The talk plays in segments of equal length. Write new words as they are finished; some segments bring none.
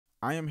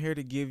I am here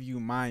to give you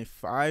my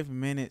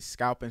 5-minute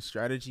scalping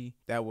strategy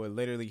that will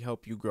literally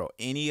help you grow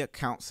any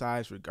account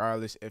size,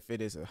 regardless if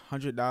it is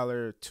 $100,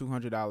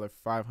 $200,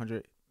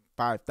 500,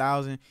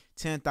 5,000,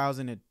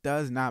 10,000. It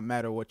does not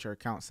matter what your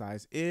account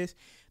size is.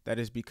 That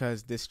is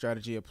because this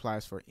strategy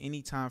applies for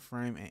any time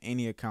frame and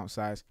any account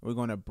size. We're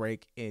going to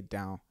break it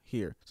down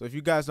here. So if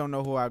you guys don't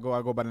know who I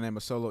go by the name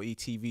of Solo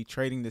ETV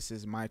Trading. This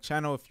is my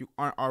channel. If you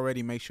aren't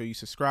already, make sure you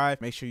subscribe.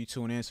 Make sure you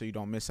tune in so you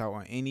don't miss out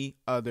on any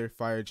other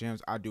fire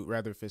gems I do,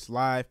 rather if it's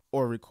live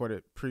or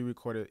recorded,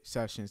 pre-recorded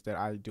sessions that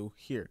I do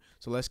here.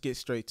 So let's get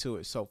straight to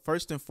it. So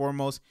first and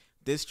foremost,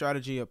 this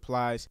strategy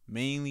applies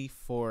mainly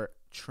for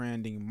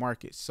trending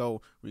markets.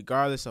 So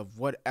regardless of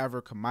whatever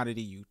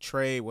commodity you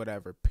trade,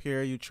 whatever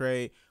pair you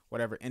trade,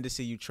 whatever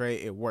indice you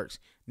trade, it works.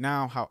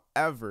 Now,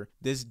 however,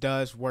 this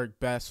does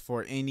work best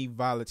for any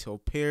volatile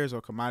pairs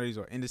or commodities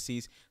or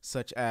indices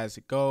such as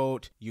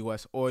gold,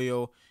 US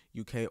oil,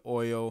 UK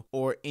oil,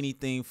 or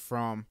anything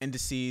from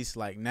indices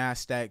like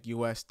Nasdaq,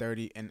 US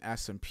 30, and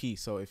S&P.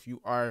 So if you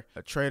are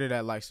a trader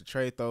that likes to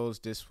trade those,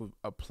 this would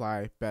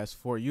apply best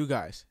for you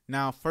guys.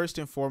 Now, first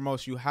and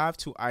foremost, you have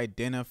to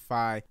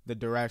identify the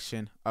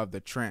direction of the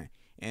trend.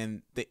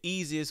 And the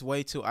easiest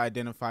way to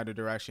identify the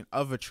direction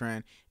of a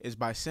trend is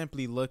by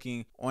simply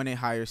looking on a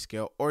higher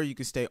scale, or you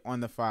can stay on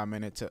the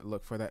 5-minute to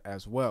look for that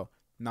as well.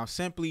 Now,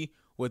 simply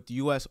with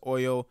US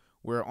oil,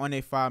 we're on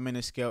a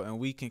 5-minute scale and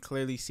we can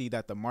clearly see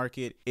that the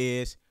market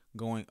is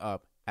going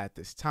up at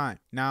this time.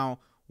 Now,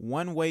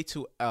 one way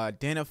to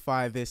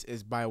identify this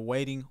is by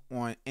waiting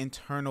on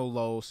internal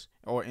lows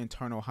or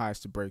internal highs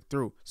to break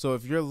through. So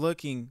if you're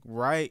looking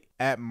right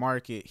at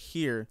market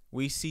here,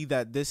 we see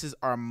that this is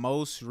our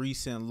most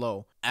recent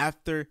low.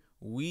 After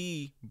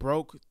we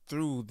broke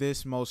through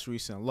this most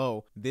recent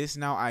low, this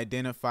now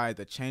identified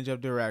the change of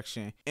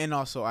direction and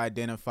also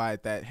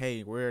identified that,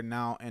 hey, we're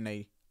now in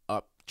a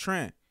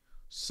uptrend.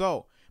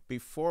 So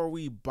before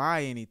we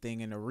buy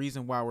anything, and the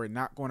reason why we're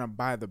not going to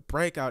buy the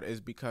breakout is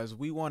because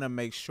we want to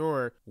make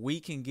sure we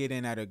can get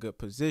in at a good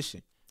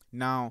position.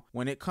 Now,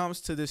 when it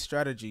comes to this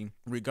strategy,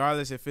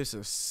 regardless if it's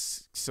a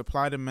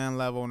supply demand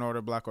level, an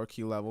order block, or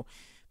key level,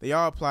 they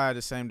all apply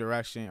the same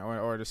direction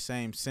or the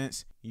same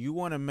sense. You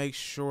want to make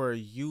sure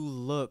you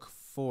look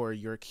for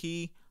your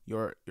key,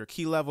 your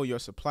key level, your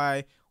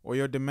supply, or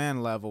your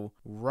demand level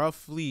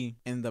roughly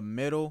in the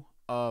middle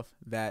of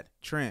that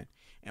trend.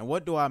 And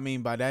what do I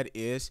mean by that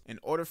is, in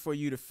order for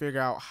you to figure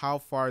out how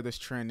far this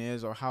trend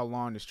is or how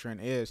long this trend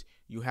is,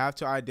 you have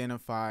to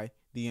identify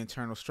the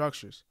internal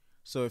structures.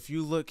 So if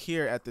you look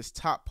here at this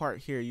top part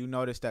here, you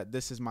notice that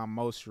this is my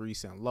most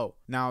recent low.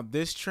 Now,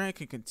 this trend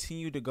can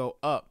continue to go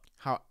up.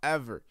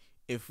 However,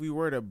 if we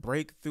were to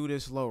break through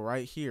this low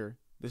right here,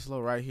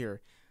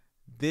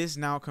 this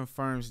now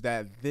confirms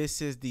that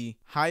this is the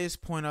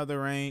highest point of the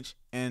range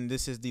and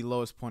this is the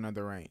lowest point of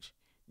the range.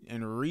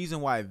 And the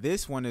reason why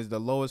this one is the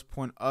lowest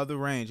point of the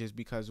range is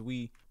because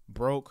we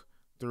broke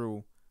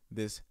through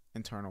this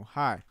internal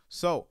high.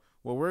 So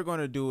what we're going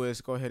to do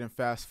is go ahead and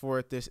fast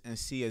forward this and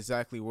see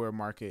exactly where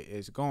market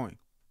is going.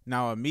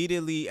 Now,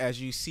 immediately,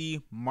 as you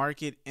see,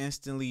 market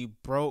instantly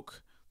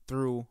broke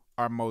through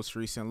our most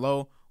recent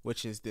low,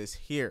 which is this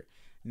here.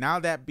 Now,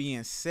 that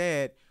being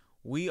said,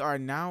 we are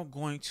now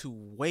going to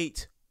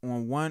wait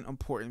on one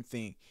important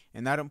thing.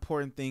 And that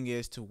important thing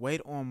is to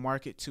wait on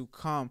market to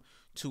come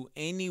to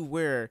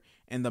anywhere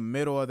in the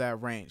middle of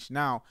that range.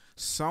 Now,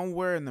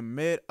 somewhere in the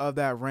mid of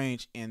that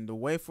range, and the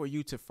way for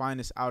you to find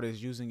this out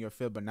is using your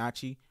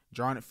Fibonacci,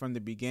 drawing it from the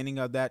beginning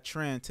of that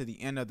trend to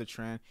the end of the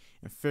trend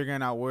and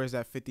figuring out where's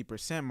that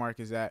 50%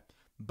 mark is at.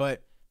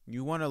 But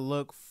you want to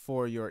look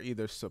for your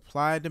either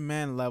supply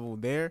demand level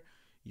there,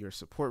 your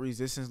support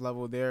resistance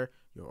level there,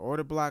 your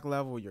order block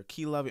level, your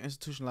key level,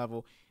 institution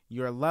level.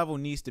 Your level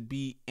needs to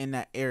be in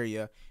that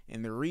area.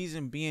 And the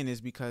reason being is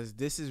because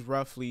this is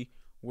roughly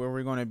where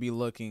we're going to be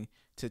looking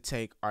to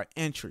take our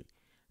entry.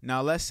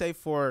 Now, let's say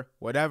for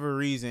whatever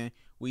reason,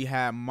 we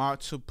have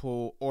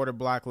multiple order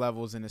block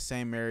levels in the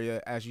same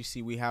area. As you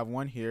see, we have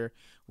one here.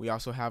 We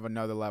also have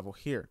another level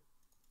here.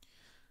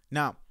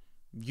 Now,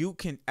 you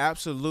can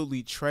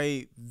absolutely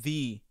trade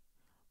the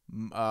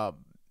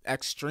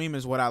extreme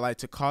is what I like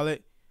to call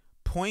it,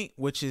 point,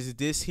 which is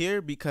this here,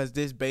 because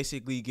this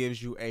basically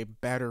gives you a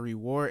better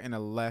reward and a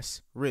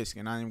less risk.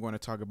 And I'm going to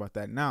talk about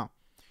that now.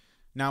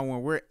 Now,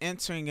 when we're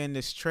entering in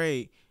this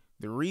trade,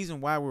 the reason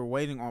why we're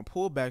waiting on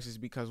pullbacks is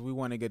because we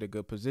want to get a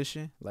good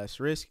position, less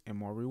risk, and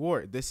more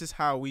reward. This is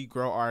how we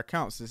grow our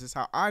accounts. This is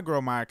how I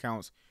grow my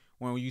accounts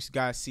when you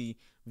guys see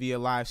via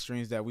live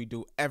streams that we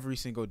do every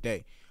single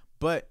day.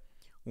 But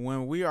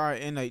when we are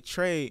in a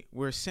trade,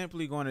 we're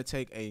simply going to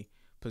take a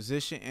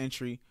position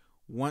entry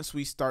once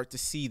we start to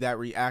see that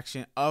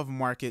reaction of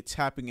market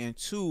tapping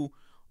into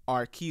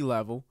our key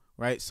level,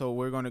 right? So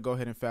we're going to go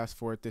ahead and fast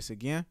forward this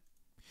again.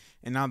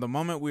 And now the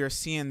moment we are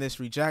seeing this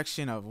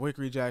rejection of wick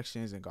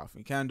rejections,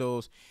 engulfing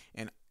candles,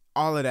 and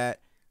all of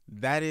that,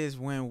 that is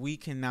when we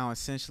can now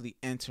essentially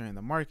enter in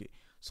the market.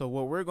 So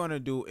what we're going to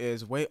do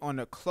is wait on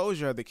the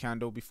closure of the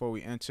candle before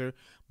we enter.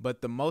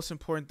 But the most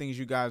important things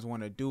you guys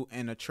want to do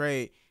in a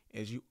trade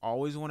is you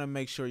always want to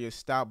make sure your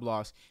stop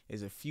loss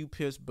is a few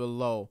pips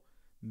below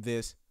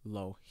this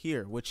low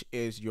here, which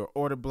is your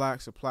order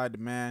block, supply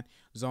demand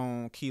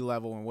zone, key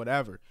level, and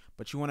whatever.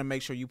 But you want to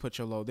make sure you put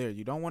your low there.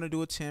 You don't want to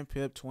do a 10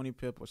 pip, 20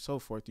 pip, or so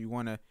forth. You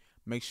want to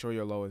make sure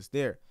your low is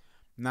there.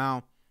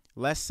 Now,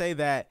 let's say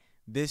that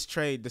this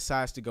trade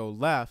decides to go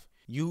left.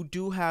 You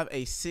do have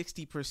a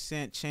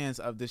 60% chance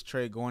of this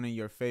trade going in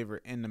your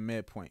favor in the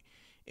midpoint.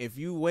 If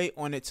you wait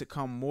on it to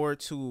come more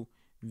to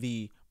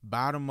the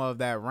bottom of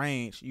that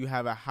range, you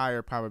have a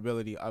higher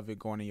probability of it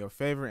going in your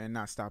favor and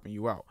not stopping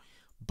you out.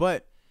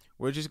 But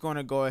we're just going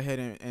to go ahead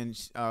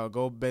and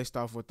go based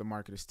off what the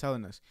market is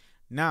telling us.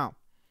 Now,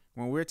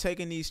 when we're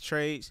taking these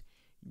trades,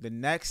 the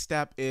next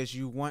step is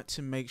you want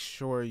to make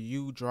sure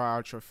you draw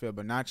out your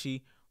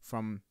Fibonacci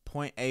from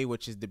point A,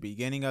 which is the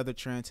beginning of the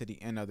trend, to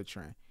the end of the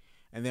trend.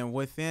 And then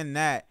within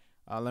that,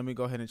 let me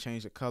go ahead and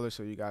change the color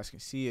so you guys can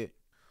see it.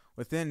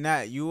 Within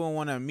that, you will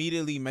want to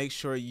immediately make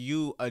sure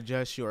you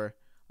adjust your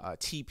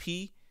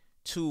TP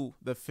to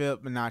the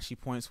Fibonacci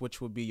points, which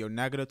will be your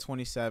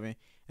 -27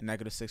 and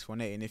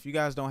 -618. And if you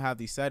guys don't have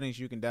these settings,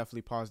 you can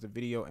definitely pause the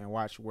video and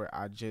watch where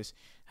I just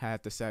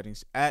had the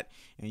settings at,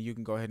 and you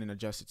can go ahead and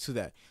adjust it to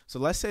that. So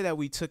let's say that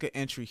we took an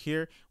entry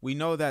here. We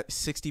know that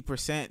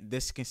 60%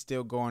 this can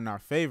still go in our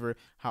favor.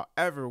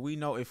 However, we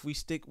know if we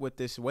stick with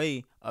this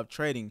way of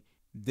trading,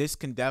 this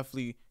can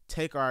definitely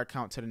take our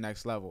account to the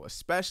next level,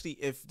 especially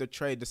if the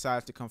trade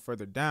decides to come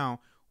further down.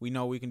 We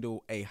know we can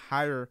do a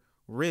higher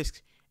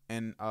risk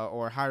and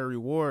or higher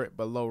reward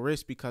but low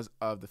risk, because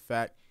of the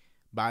fact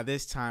by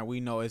this time we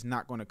know it's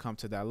not going to come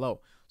to that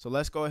low. So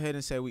let's go ahead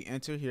and say we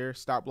enter here.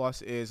 Stop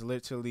loss is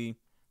literally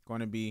going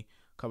to be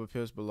a couple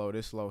pips below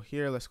this low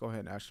here. Let's go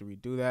ahead and actually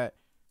redo that,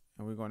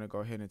 and we're going to go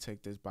ahead and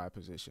take this buy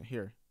position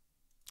here.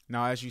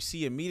 Now, as you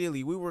see,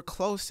 immediately we were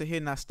close to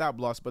hitting that stop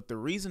loss, but the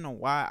reason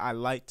why I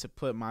like to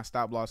put my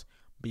stop loss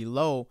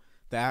below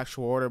the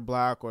actual order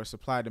block or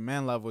supply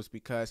demand level is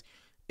because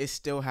it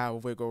still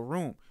have wiggle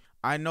room.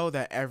 I know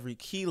that every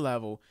key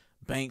level,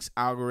 banks,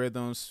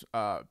 algorithms,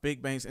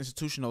 big banks,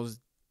 institutionals,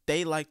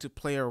 they like to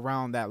play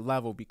around that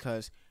level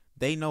because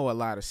they know a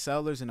lot of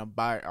sellers and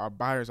our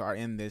buyers are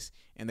in this,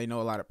 and they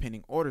know a lot of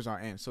pending orders are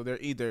in. So they're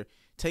either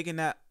taking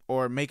that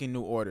or making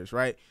new orders,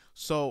 right?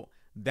 So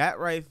that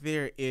right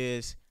there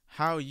is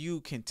how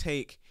you can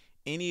take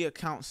any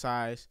account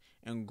size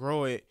and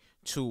grow it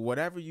to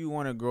whatever you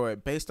want to grow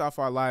it based off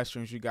our live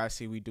streams. You guys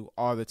see we do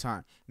all the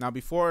time. Now,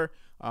 before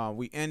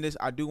we end this,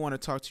 I do want to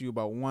talk to you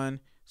about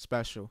one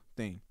special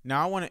thing.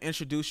 Now, I want to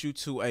introduce you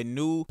to a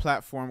new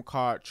platform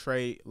called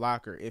Trade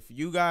Locker. If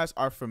you guys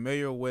are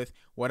familiar with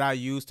what I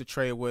use to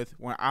trade with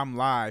when I'm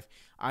live,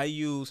 I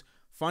use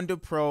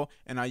Funder Pro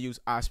and I use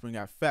Offspring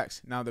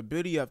FX. Now, the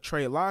beauty of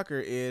Trade Locker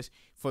is,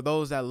 for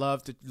those that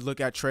love to look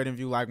at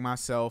TradingView like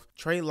myself,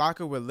 Trade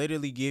Locker will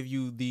literally give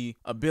you the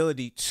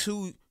ability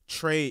to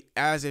trade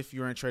as if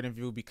you're in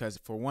TradingView, because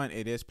for one,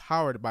 it is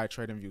powered by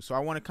TradingView. So I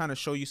want to kind of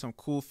show you some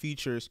cool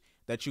features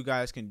that you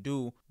guys can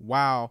do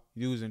while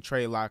using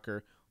Trade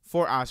Locker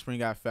for Offspring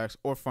FX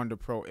or Funder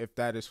Pro, if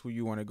that is who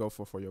you want to go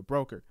for your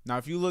broker. Now,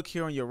 if you look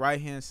here on your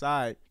right hand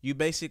side, you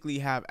basically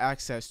have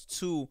access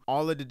to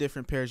all of the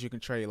different pairs you can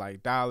trade,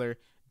 like dollar,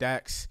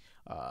 DEX,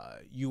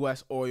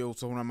 US oil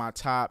is one of my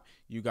top.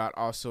 You got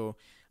also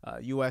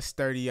US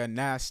 30,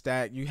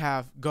 Nasdaq. You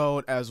have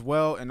gold as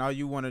well, and all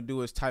you want to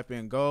do is type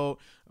in gold.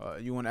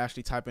 You want to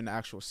actually type in the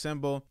actual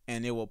symbol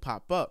and it will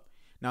pop up.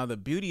 Now, the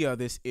beauty of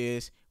this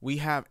is we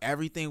have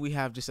everything we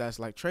have just as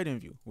like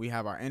TradingView. We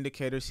have our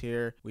indicators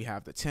here. We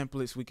have the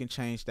templates. We can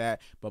change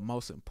that. But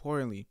most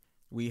importantly,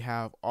 we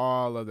have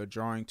all of the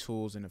drawing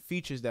tools and the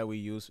features that we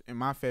use. And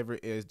my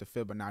favorite is the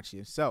Fibonacci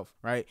itself,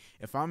 right?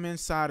 If I'm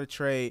inside a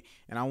trade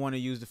and I want to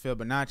use the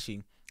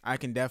Fibonacci, I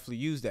can definitely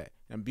use that.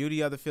 And the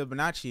beauty of the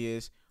Fibonacci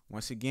is,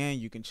 once again,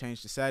 you can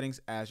change the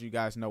settings. As you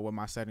guys know what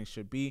my settings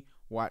should be.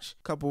 Watch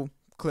a couple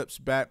clips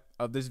back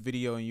of this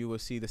video and you will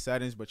see the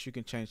settings, but you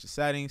can change the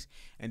settings.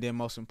 And then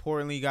most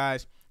importantly,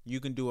 guys, you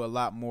can do a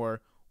lot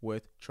more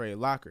with Trade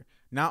Locker.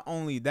 Not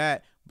only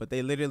that, but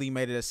they literally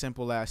made it as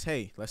simple as,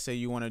 hey, let's say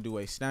you want to do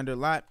a standard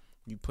lot,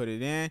 you put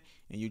it in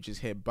and you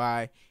just hit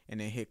buy and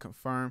then hit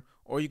confirm,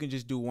 or you can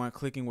just do one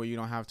clicking where you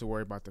don't have to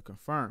worry about the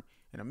confirm.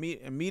 And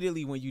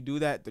immediately when you do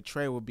that, the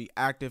trade will be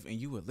active and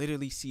you will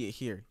literally see it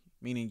here,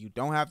 meaning you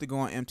don't have to go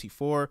on MT4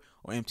 or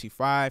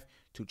MT5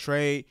 to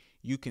trade.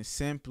 You can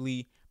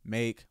simply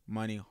make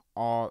money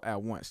all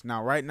at once.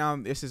 Now, right now,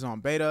 this is on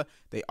beta.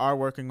 They are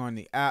working on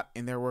the app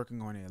and they're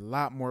working on a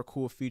lot more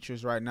cool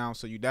features right now.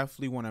 So you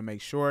definitely want to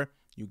make sure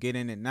you get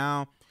in it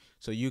now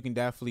so you can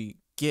definitely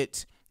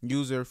get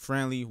user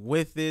friendly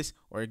with this,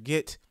 or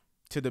get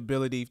to the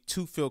ability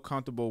to feel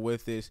comfortable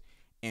with this.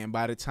 And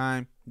by the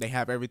time they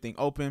have everything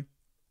open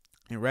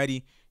and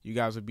ready, you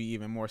guys will be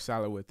even more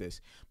solid with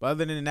this. But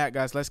other than that,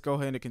 guys, let's go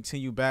ahead and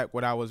continue back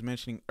what I was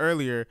mentioning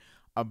earlier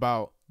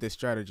about this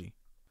strategy.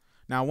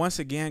 Now, once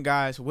again,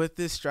 guys, with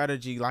this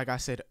strategy, like I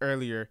said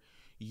earlier,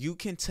 you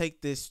can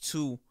take this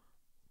to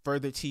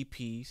further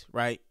TPs,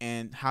 right?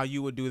 And how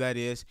you would do that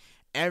is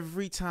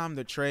every time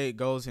the trade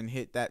goes and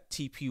hit that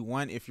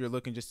TP1, if you're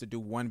looking just to do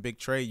one big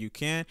trade, you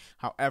can.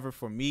 However,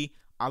 for me,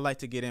 I like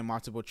to get in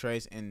multiple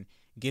trades and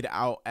get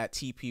out at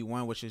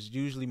TP1, which is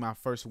usually my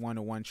first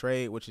one-to-one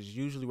trade, which is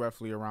usually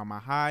roughly around my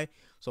high.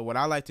 So what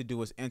I like to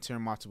do is enter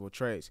in multiple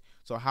trades.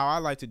 So how I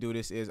like to do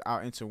this is I'll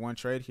enter one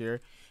trade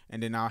here,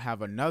 and then I'll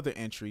have another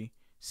entry,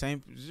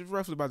 same,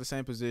 roughly about the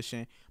same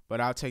position, but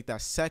I'll take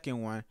that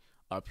second one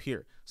up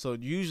here. So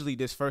usually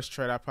this first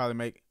trade I probably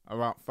make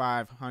around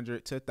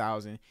 500 to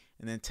 1,000,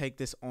 and then take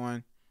this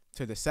on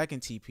to the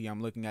second TP.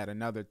 I'm looking at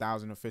another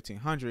 1,000 or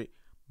 1,500,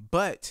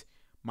 but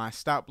my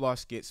stop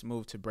loss gets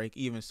moved to break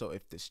even. So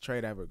if this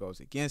trade ever goes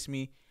against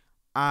me,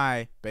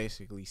 I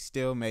basically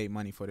still made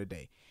money for the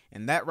day.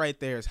 And that right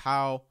there is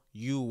how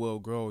you will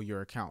grow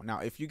your account. Now,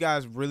 if you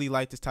guys really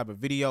like this type of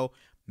video,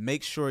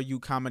 make sure you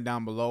comment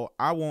down below.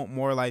 I want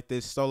more like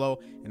this solo,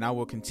 and I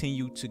will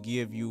continue to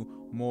give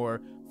you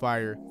more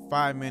fire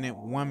 5-minute,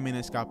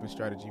 1-minute scalping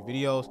strategy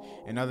videos.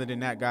 And other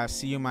than that, guys,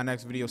 see you in my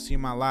next video. See you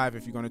in my live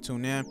if you're going to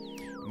tune in.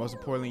 And most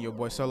importantly, your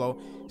boy Solo.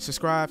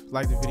 Subscribe,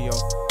 like the video.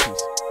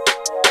 Peace.